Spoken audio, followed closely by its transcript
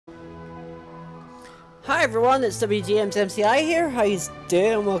Hi everyone, it's WGM's MCI here. How you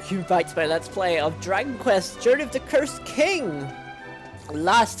doing? Welcome back to my Let's Play of Dragon Quest Journey of the Cursed King.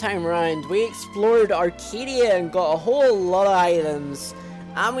 Last time round, we explored Arcadia and got a whole lot of items.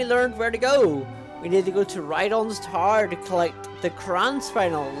 And we learned where to go. We need to go to Rhydon's tower to collect the Crown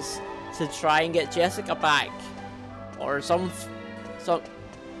Spinels to try and get Jessica back. Or some to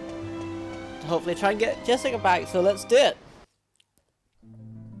hopefully try and get Jessica back, so let's do it.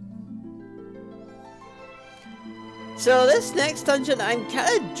 So this next dungeon I'm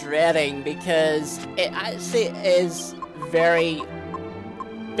kind of dreading because it actually is very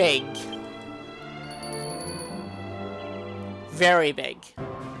big. Very big.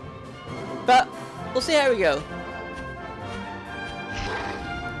 But we'll see how we go.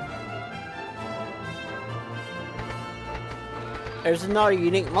 There's another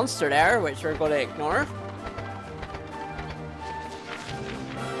unique monster there, which we're going to ignore.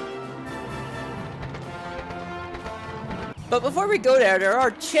 But before we go there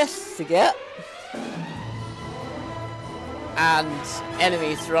are chests to get. And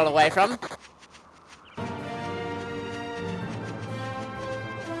enemies to run away from.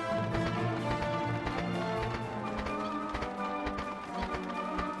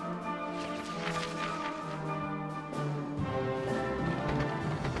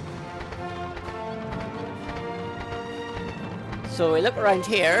 So we look around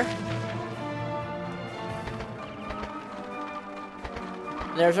here.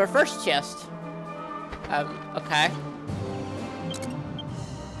 There's our first chest. Okay.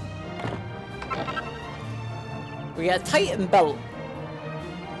 We got a Titan belt.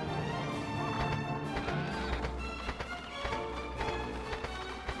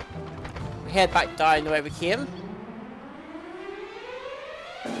 We head back down the way we came.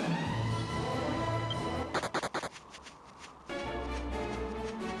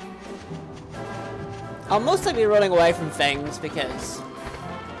 I'll mostly be running away from things because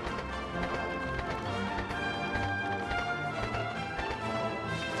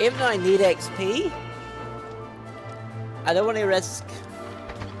even though I need XP, I don't want to risk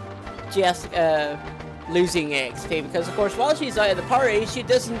Jessica losing XP because, of course, while she's out of the party, she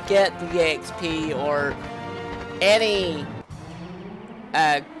doesn't get the XP or any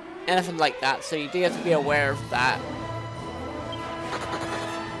anything like that. So you do have to be aware of that.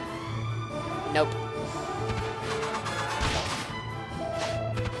 Nope.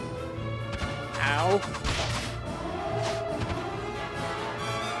 Ow.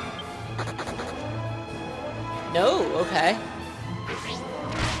 No, okay.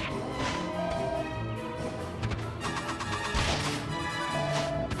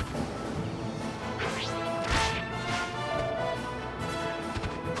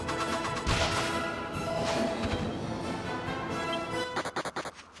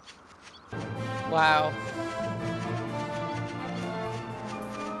 Wow.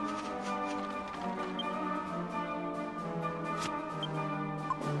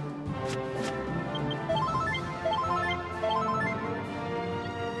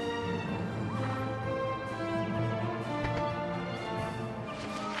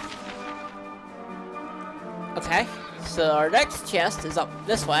 Okay, so our next chest is up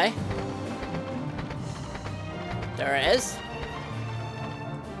this way. There it is.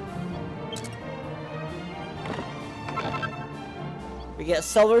 We get a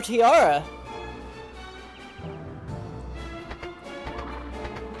silver tiara.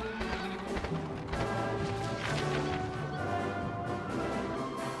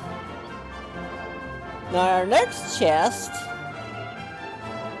 Now our next chest,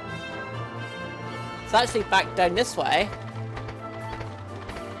 it's actually back down this way.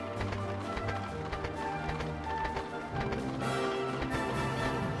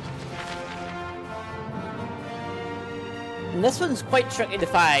 And this one's quite tricky to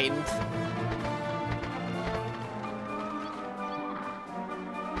find.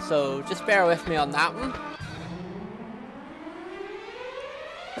 So just bear with me on that one.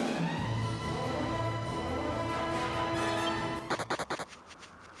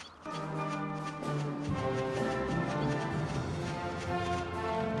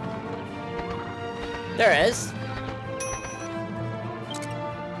 There it is.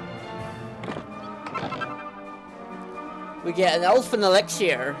 We get an elfin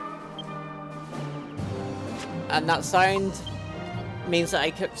elixir. And that sound means that I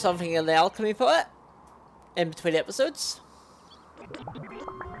cooked something in the alchemy pot in between episodes.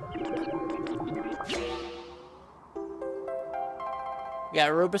 We got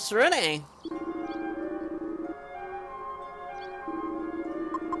a Robe of Serenity.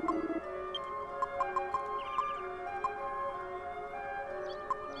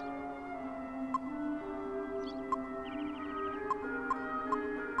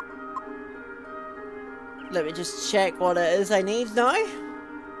 Let me just check what it is I need now.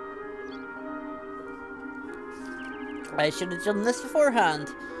 I should have done this beforehand.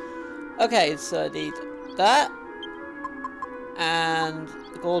 Okay, so I need that and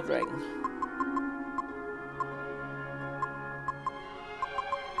the gold ring.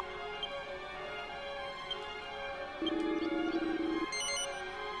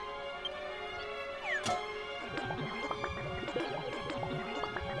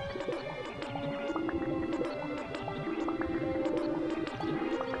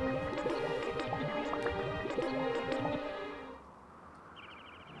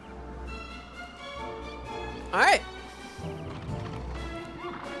 Alright.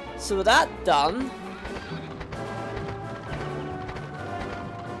 So with that done,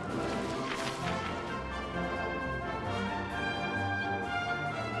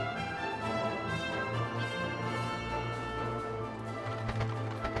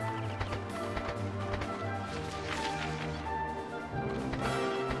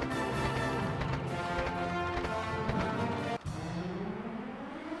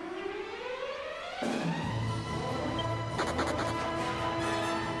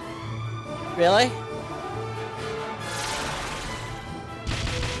 really?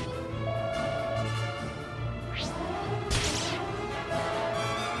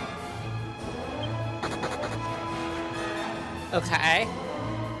 Okay.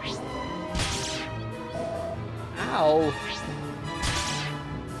 Ow.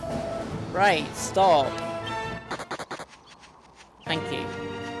 Right, stop. Thank you.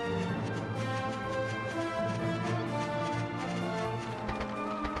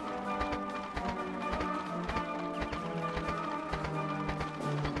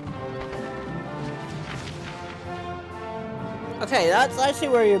 Okay, that's actually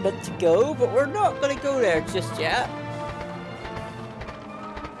where you're meant to go, but we're not going to go there just yet.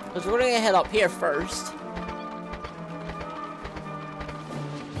 Because we're going to head up here first.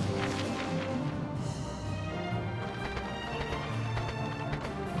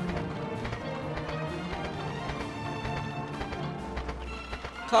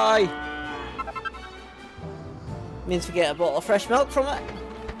 Okay. Means we get a bottle of fresh milk from it.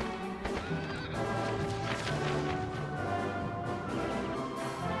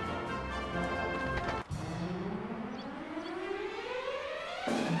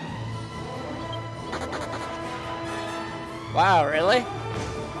 Wow, really?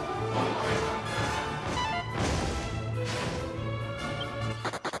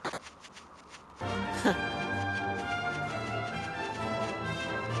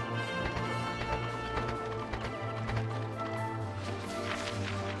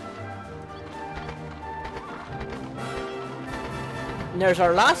 And there's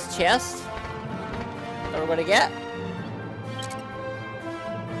our last chest that we're gonna get.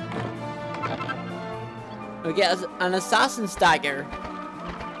 We get an assassin's dagger.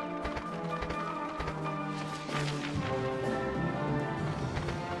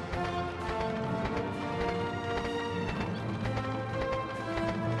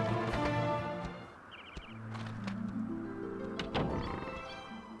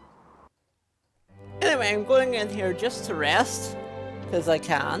 Anyway, I'm going in here just to rest, because I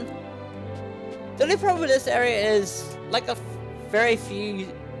can. The only problem with this area is, like a very few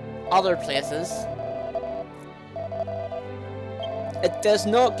other places, it does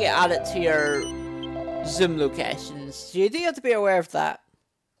not get added to your zoom locations. So you do have to be aware of that.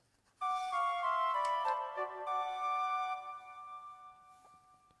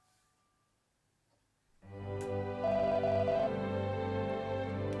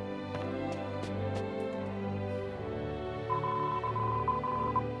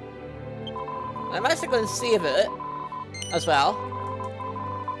 I'm actually going to save it as well.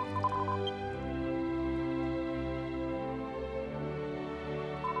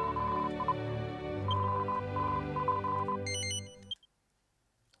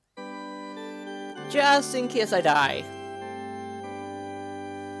 Just in case I die.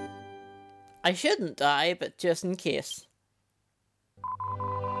 I shouldn't die, but just in case.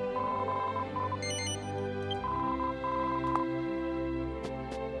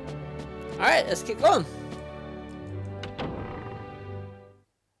 Alright, let's keep going.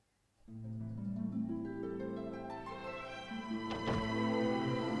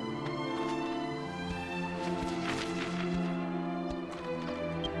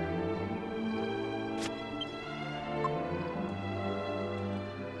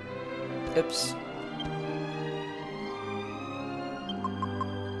 Oops.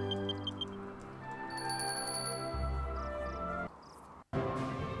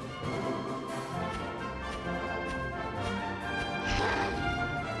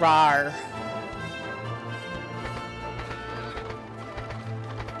 Rawr.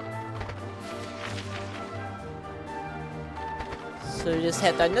 So we just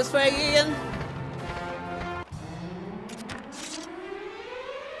head down this way again.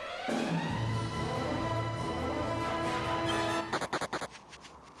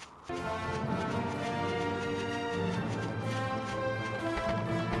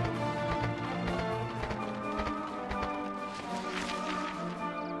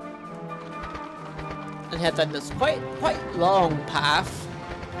 And head down this quite long path.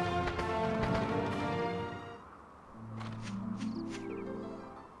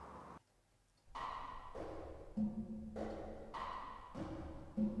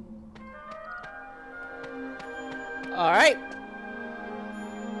 Alright.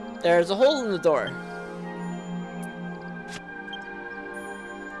 There's a hole in the door.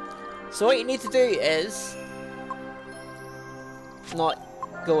 So what you need to do is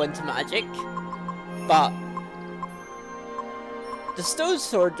not go into magic, but the stone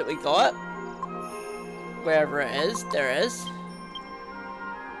sword that we got, wherever it is, there it is,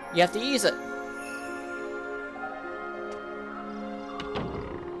 you have to use it.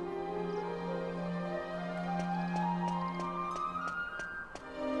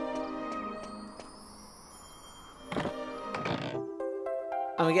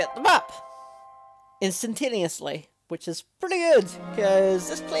 And we get the map instantaneously, which is pretty good, because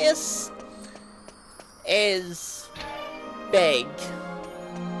this place is big.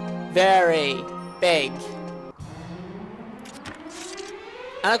 Very big.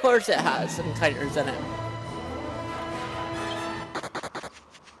 And of course it has encounters in it.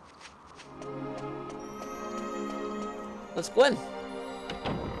 Let's go in.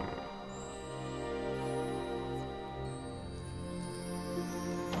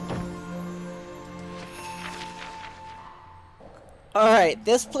 Alright,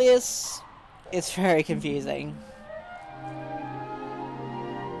 this place is very confusing.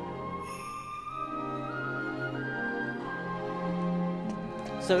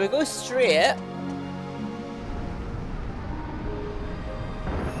 So we go straight,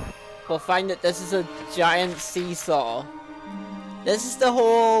 we'll find that this is a giant seesaw. This is the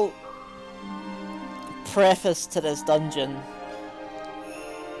whole preface to this dungeon.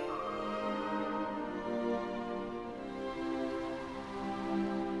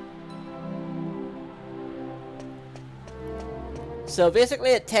 So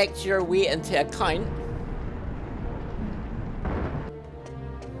basically it takes your weight into account.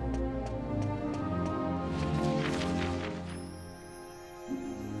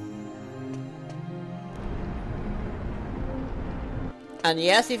 And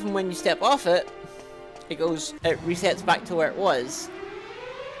yes, even when you step off it, it resets back to where it was.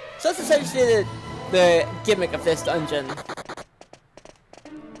 So that's essentially the gimmick of this dungeon.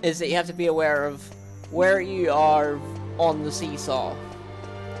 Is that you have to be aware of where you are on the seesaw.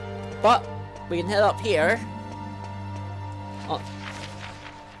 But we can head up here. Oh.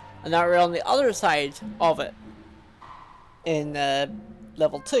 And now we're on the other side of it. In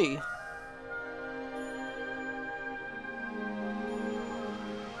level 2.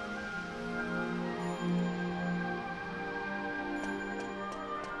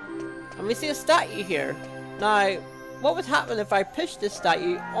 And we see a statue here. Now, what would happen if I pushed this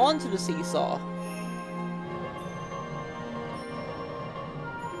statue onto the seesaw?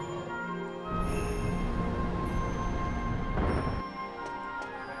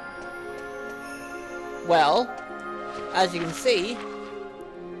 Well, as you can see,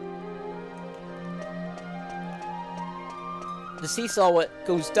 the seesaw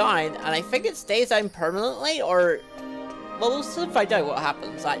goes down, and I think it stays down permanently, or... well, we'll soon find out what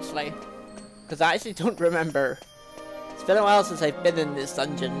happens, actually. Because I actually don't remember. It's been a while since I've been in this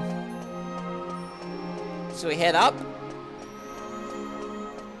dungeon. So we head up.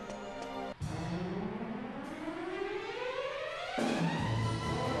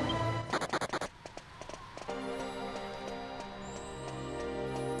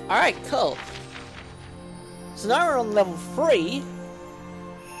 Alright, cool. So now we're on level 3.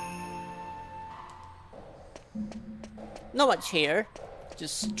 Not much here.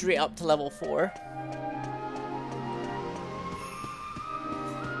 Just straight up to level 4.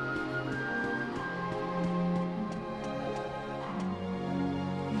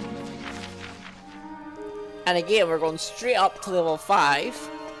 And again, we're going straight up to level 5.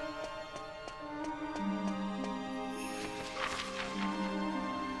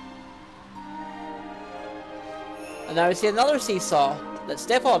 And now we see another seesaw. Let's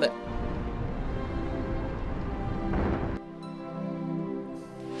step on it.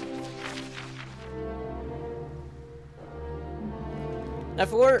 Now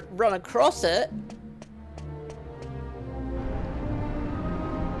if we were to run across it,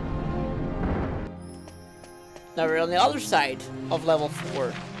 Now we're on the other side of level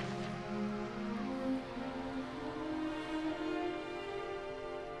 4.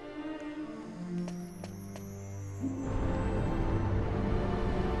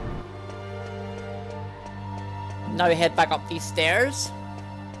 Now we head back up these stairs.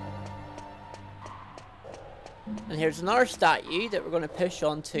 And here's another statue that we're going to push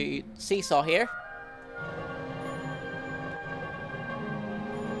onto Seesaw here.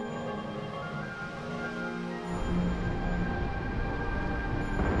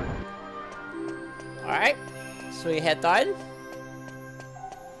 Alright, so we head down.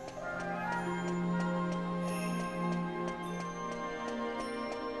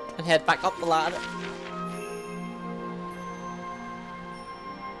 And head back up the ladder.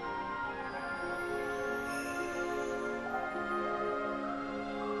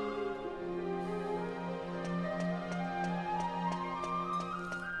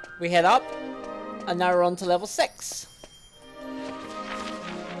 We head up, and now we're on to level 6.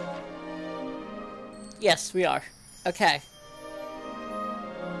 Yes, we are. Okay.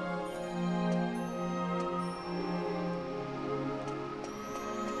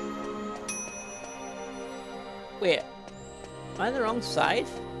 Wait. Am I on the wrong side?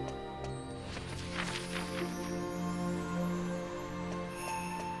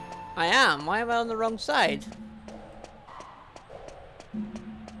 I am. Why am I on the wrong side?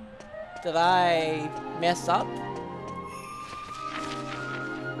 Did I mess up?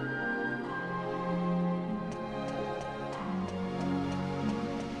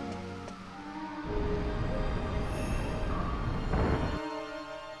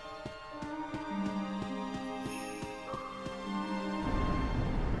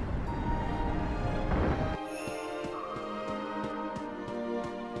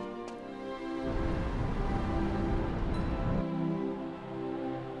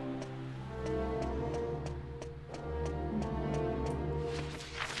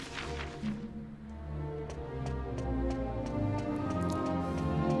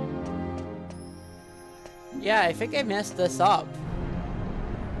 Yeah, I think I messed this up.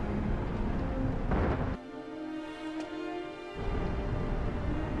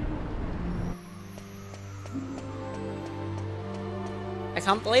 I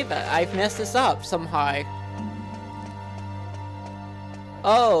can't believe it. I've messed this up somehow.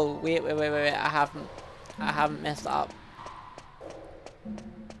 Oh, wait. I haven't messed up.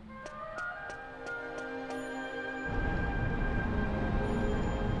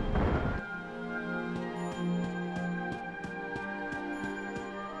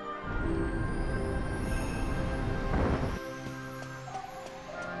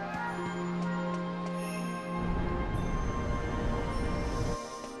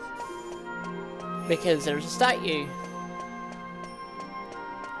 Because there's a statue.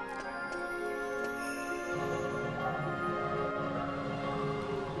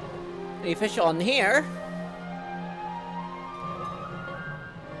 We fish on here.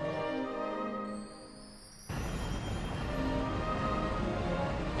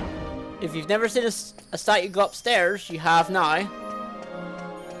 If you've never seen a statue go upstairs, you have now.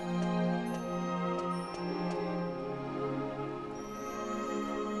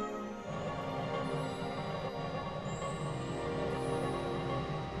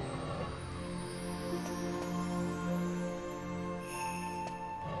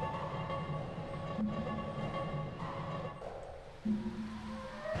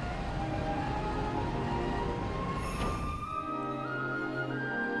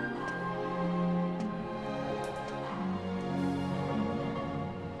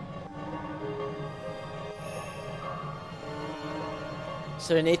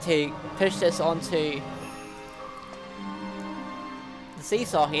 So we need to push this onto the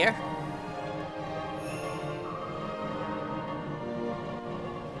seesaw here.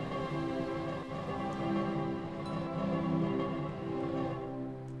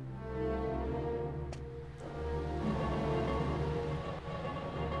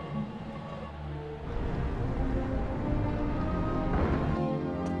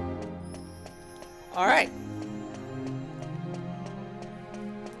 All right.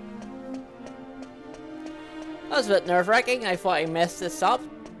 That was a bit nerve-wracking. I thought I messed this up.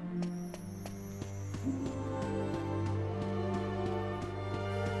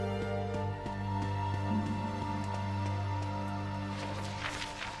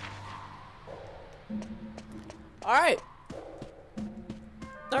 Alright.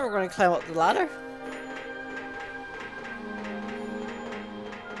 Now we're going to climb up the ladder.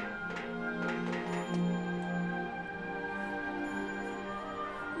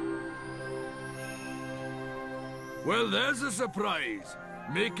 Well, there's a surprise.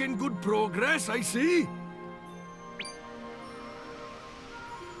 Making good progress, I see.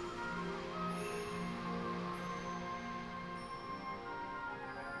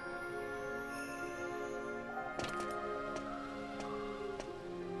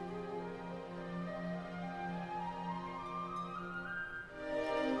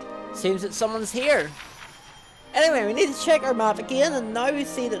 Seems that someone's here. Anyway, we need to check our map again, and now we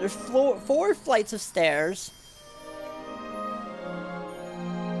see that there's 4 flights of stairs.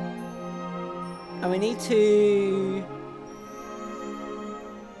 And we need to...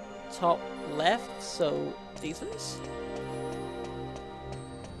 top left, so these ones.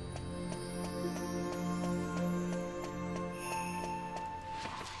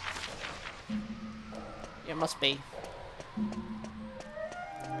 It must be.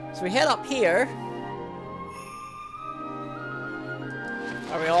 So we head up here.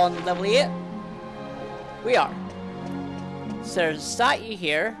 Are we all on level 8? We are. So there's a statue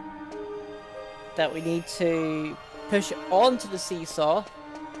here that we need to push onto the seesaw.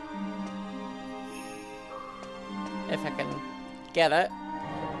 If I can get it.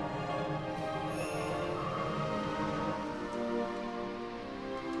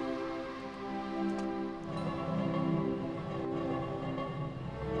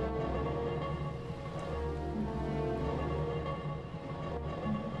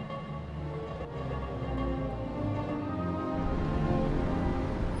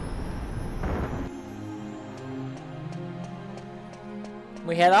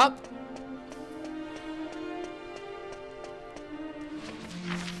 We head up.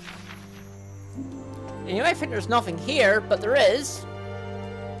 And you might think there's nothing here, but there is.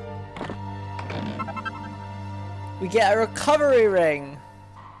 We get a recovery ring.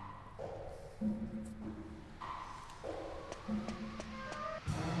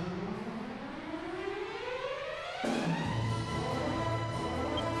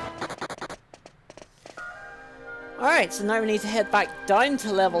 Alright, so now we need to head back down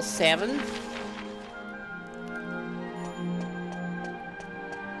to level 7.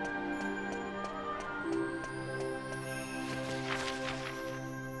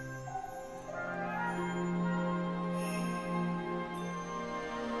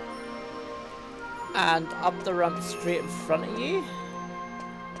 And up the ramp straight in front of you.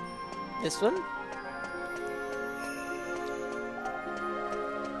 This one.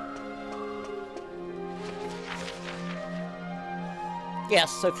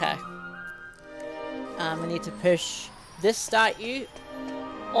 Yes, okay. We need to push this statue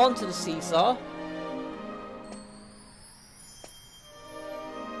onto the seesaw.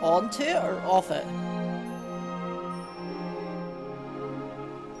 Onto it or off it?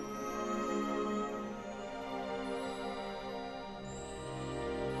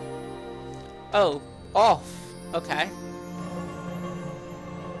 Oh, off. Okay.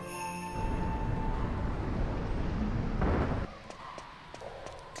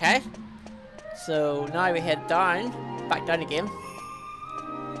 Okay. So now we head down, back down again.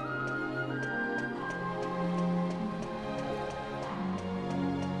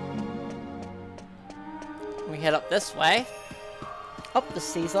 We head up this way, up the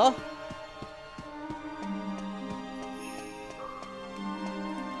seesaw.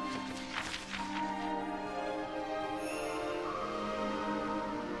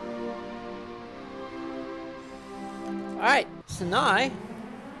 Alright, so now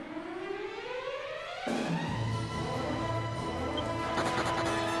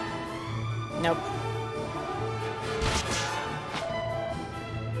nope.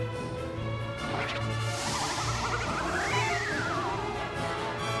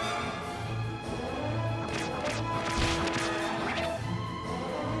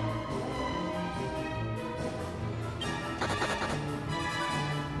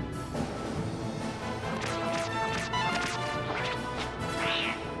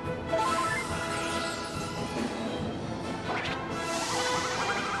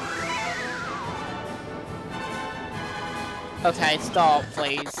 Okay, stop,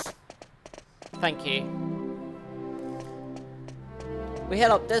 please. Thank you. We head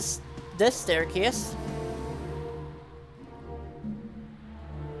up this staircase.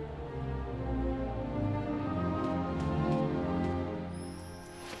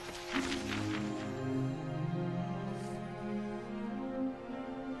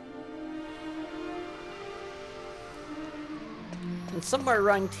 And somewhere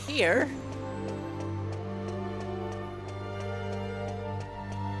around here.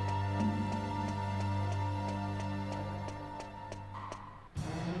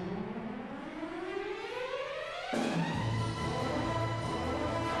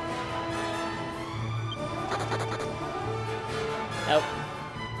 Nope.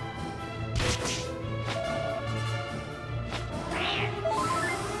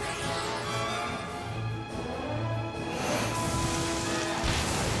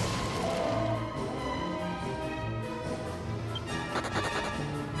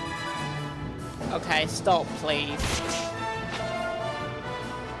 Okay, stop, please.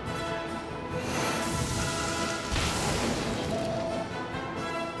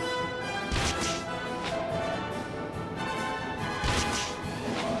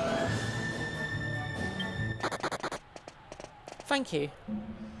 thank you.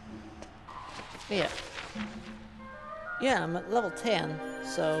 Yeah. Yeah, I'm at level 10,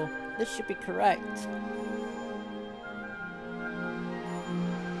 so this should be correct.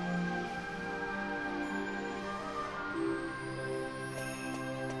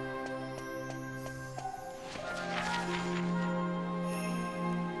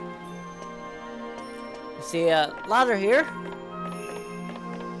 See a ladder here.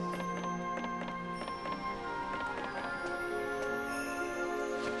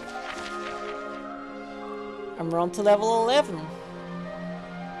 And we're on to level 11.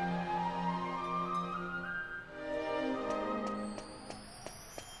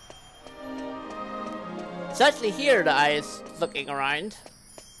 It's actually here that I was looking around,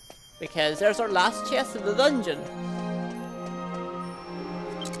 because there's our last chest of the dungeon.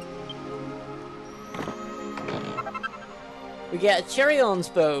 We get a Cherion's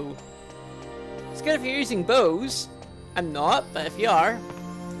bow. It's good if you're using bows. I'm not, but if you are.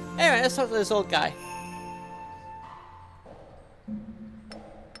 Anyway, let's talk to this old guy.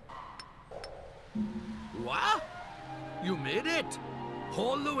 What? You made it?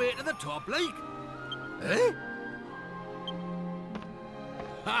 All the way to the top, like? Eh?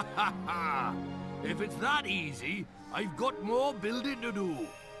 Ha ha ha! If it's that easy, I've got more building to do.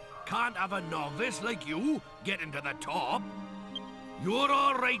 Can't have a novice like you getting to the top. You're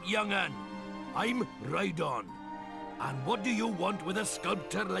all right, young'un. I'm Rhydon. And what do you want with a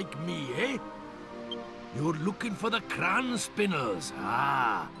sculptor like me, eh? You're looking for the cran spinners.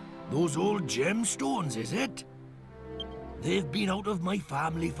 Ah, those old gemstones, is it? They've been out of my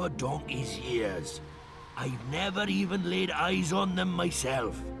family for donkey's years. I've never even laid eyes on them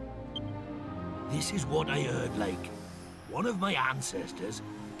myself. This is what I heard, like. One of my ancestors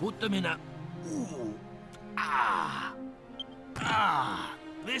put them in a... Ooh. Ah. Ah,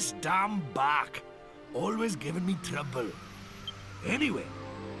 this damn back, always giving me trouble. Anyway,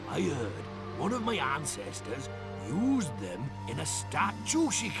 I heard one of my ancestors used them in a statue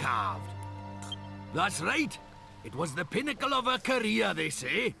she carved. That's right, it was the pinnacle of her career, they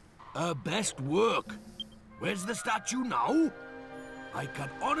say. Her best work. Where's the statue now? I can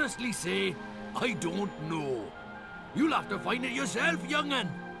honestly say, I don't know. You'll have to find it yourself, young'un.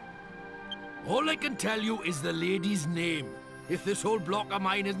 All I can tell you is the lady's name. If this whole block of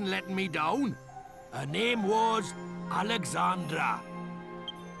mine isn't letting me down. Her name was Alexandra.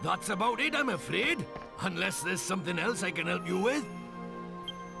 That's about it, I'm afraid. Unless there's something else I can help you with.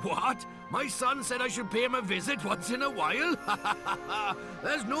 What? My son said I should pay him a visit once in a while?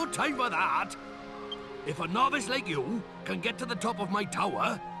 There's no time for that. If a novice like you can get to the top of my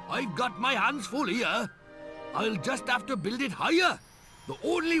tower, I've got my hands full here. I'll just have to build it higher. The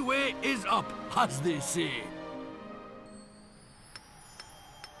only way is up, as they say.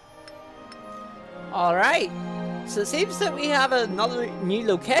 Alright, so it seems that we have another new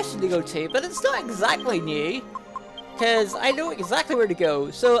location to go to, but it's not exactly new, because I know exactly where to go.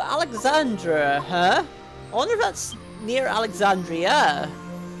 So, Alexandra, huh? I wonder if that's near Alexandria.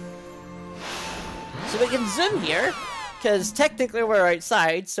 So we can zoom here, because technically we're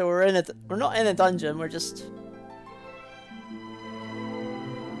outside, so we're not in a dungeon, we're just...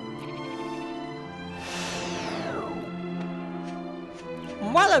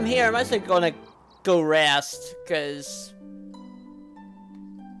 And while I'm here, I'm actually gonna go rest, because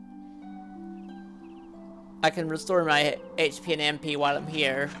I can restore my HP and MP while I'm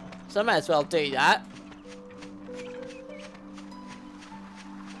here, so I might as well do that.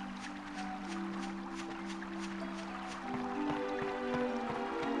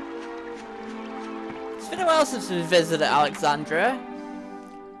 It's been a while since we visited Alexandria.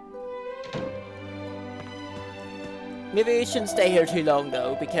 Maybe we shouldn't stay here too long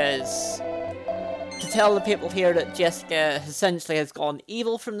though, because to tell the people here that Jessica essentially has gone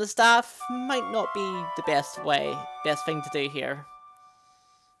evil from the staff might not be the best thing to do here.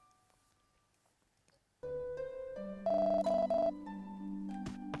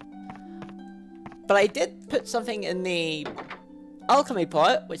 But I did put something in the alchemy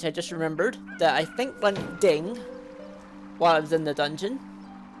pot, which I just remembered, that I think went ding while I was in the dungeon.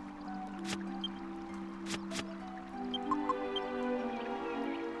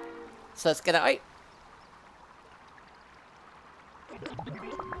 So let's get it out.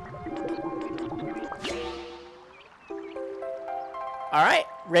 Alright,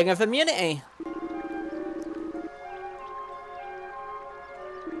 Ring of Immunity.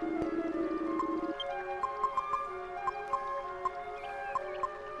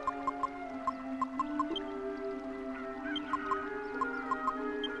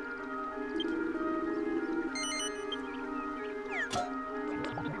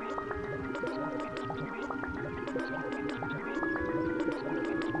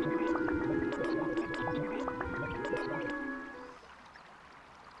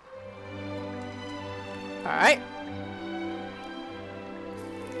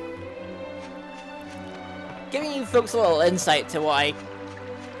 folks a little insight to why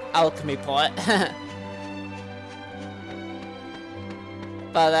alchemy pot.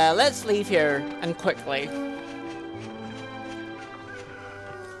 But let's leave here, and quickly.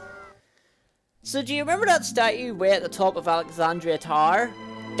 So do you remember that statue way at the top of Alexandria Tower?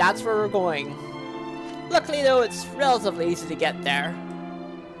 That's where we're going. Luckily though, it's relatively easy to get there.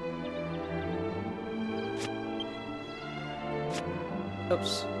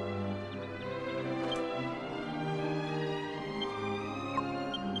 Oops.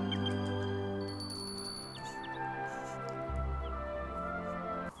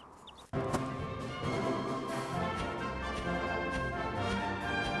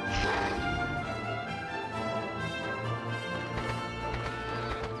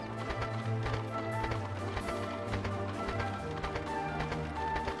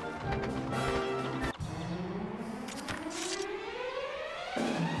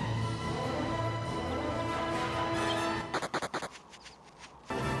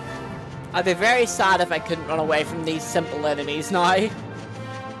 I'd be very sad if I couldn't run away from these simple enemies now.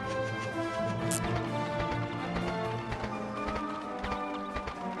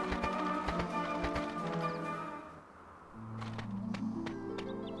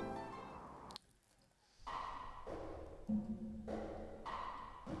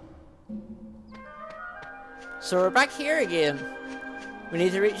 So we're back here again. We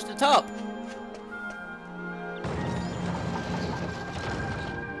need to reach the top.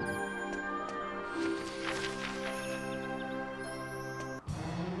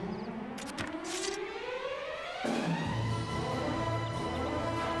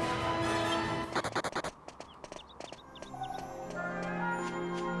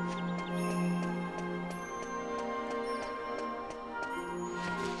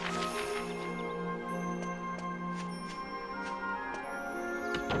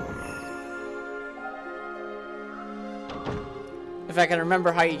 If I can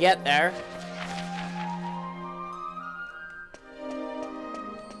remember how you get there.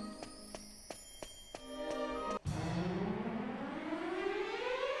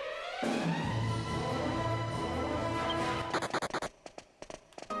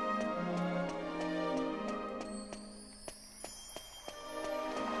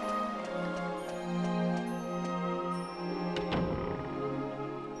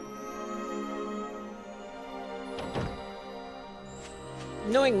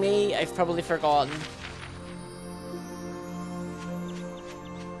 Knowing me, I've probably forgotten.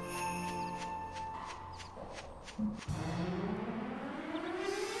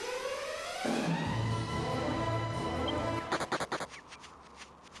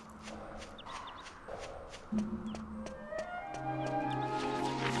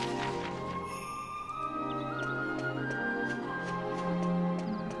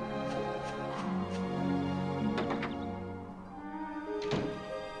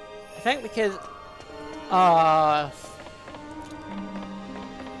 I think because, I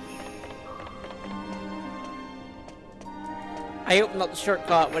opened up the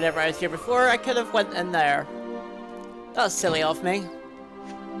shortcut whenever I was here before. I could have went in there. That was silly of me.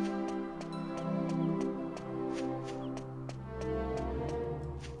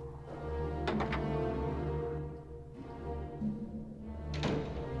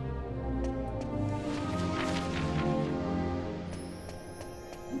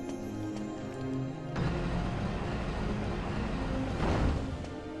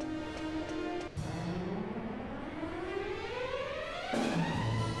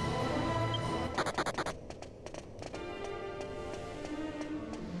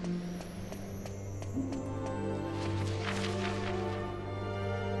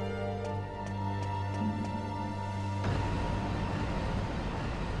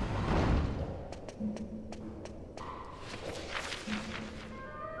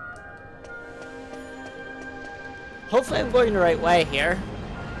 Hopefully I'm going the right way here.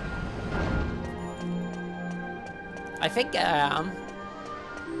 I think I am.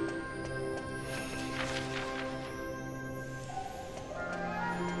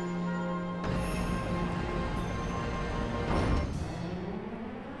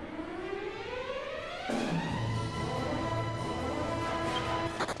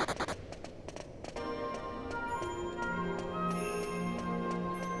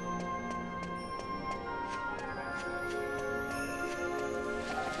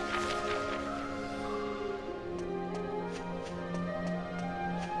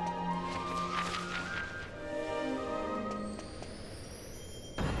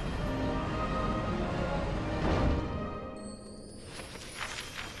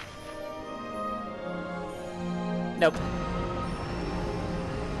 Nope.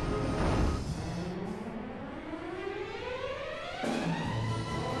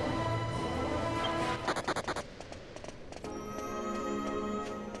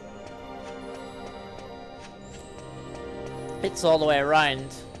 It's all the way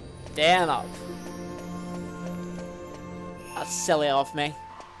around. Then up. That's silly of me.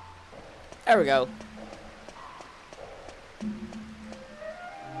 There we go.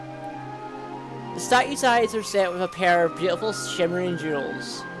 The statue's eyes are set with a pair of beautiful shimmering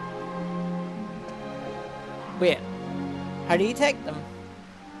jewels. Wait, how do you take them?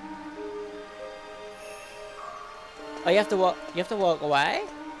 Oh, you have to walk. You have to walk away.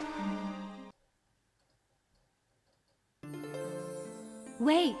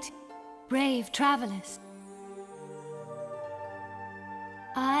 Wait, brave travelers.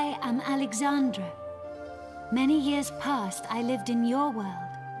 I am Alexandra. Many years past, I lived in your world.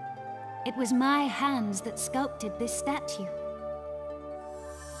 It was my hands that sculpted this statue.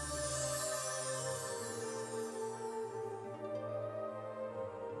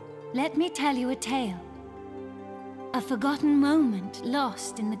 Let me tell you a tale. A forgotten moment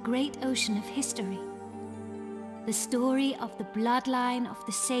lost in the great ocean of history. The story of the bloodline of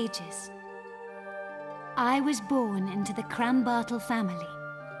the sages. I was born into the Crambartle family,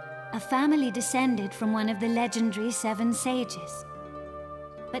 a family descended from one of the legendary 7 sages.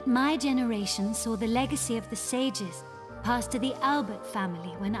 But my generation saw the legacy of the sages pass to the Albert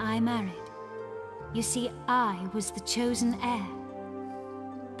family when I married. You see, I was the chosen heir.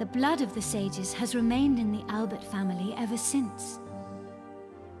 The blood of the sages has remained in the Albert family ever since.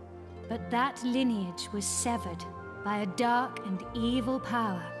 But that lineage was severed by a dark and evil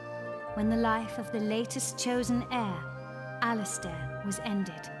power when the life of the latest chosen heir, Alistair, was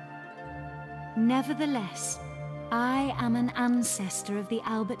ended. Nevertheless, I am an ancestor of the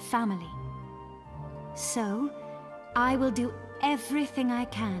Albert family. So, I will do everything I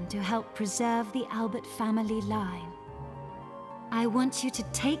can to help preserve the Albert family line. I want you to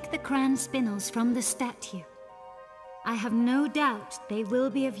take the crayon spinels from the statue. I have no doubt they will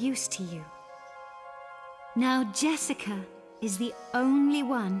be of use to you. Now Jessica is the only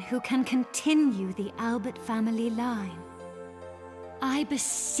one who can continue the Albert family line. I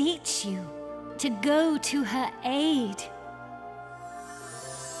beseech you to go to her aid.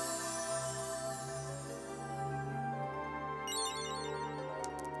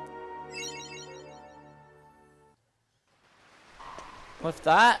 With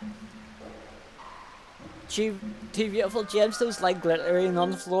that, two beautiful gemstones lie glittering on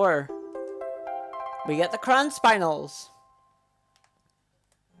the floor. We get the crayon spinels.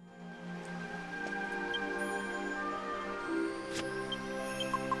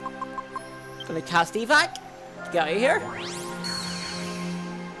 Gonna cast evac. Get out of here.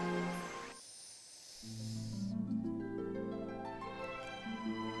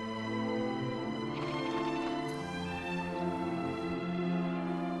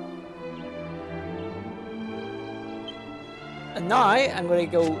 And now I'm going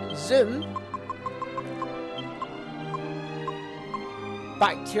to go zoom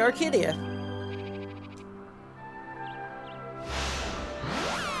back to Arcadia.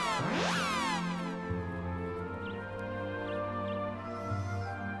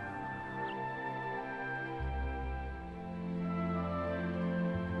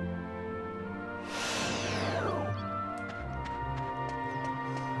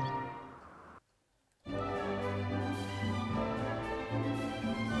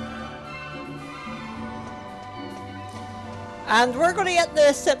 And we're going to get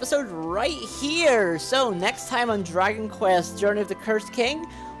this episode right here. So next time on Dragon Quest Journey of the Cursed King,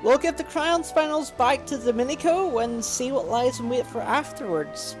 we'll give the crayon spinels back to Domenico and see what lies in wait for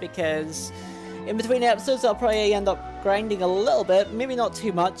afterwards. Because in between episodes I'll probably end up grinding a little bit, maybe not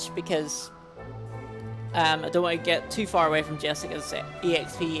too much, because I don't want to get too far away from Jessica's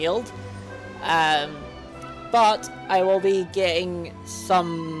EXP yield. But I will be getting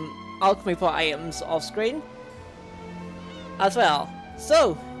some alchemy pot items off screen as well.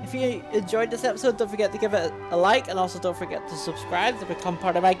 So, if you enjoyed this episode, don't forget to give it a like, and also don't forget to subscribe to become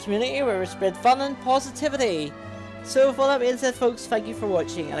part of my community where we spread fun and positivity. So with all that being said, folks, thank you for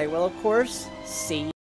watching, and I will of course see you